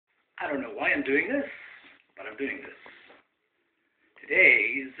I don't know why I'm doing this, but I'm doing this.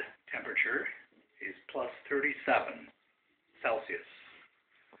 Today's temperature is plus 37 Celsius.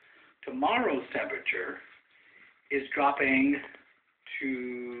 Tomorrow's temperature is dropping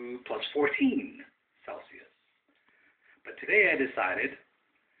to plus 14 Celsius. But today I decided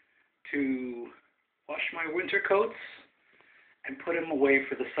to wash my winter coats and put them away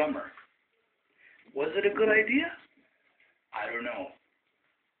for the summer. Was it a good idea? I don't know.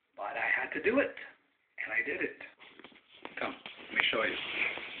 But I had to do it, and I did it. Come, let me show you.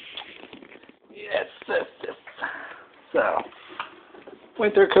 Yes. So,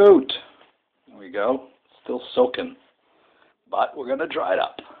 winter coat. There we go. Still soaking. But we're going to dry it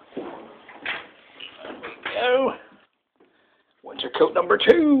up. There we go. Winter coat number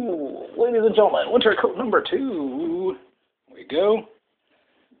 2. Ladies and gentlemen, winter coat number 2. There we go.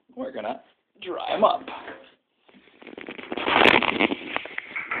 We're going to dry them up.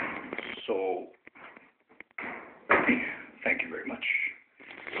 So, thank you very much.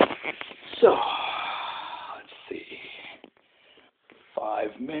 So, let's see.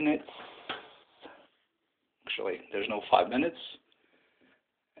 5 minutes. Actually, there's no 5 minutes.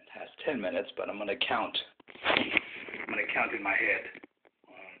 It has 10 minutes, but I'm going to count. I'm going to count in my head.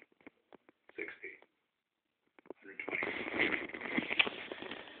 60, 120.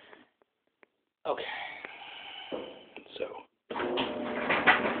 Okay. So,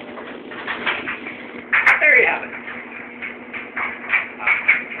 there you have it.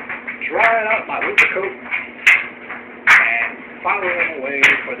 Drying out my winter coat and filing them away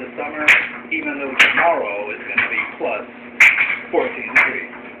for the summer, even though tomorrow is going to be plus 14 degrees.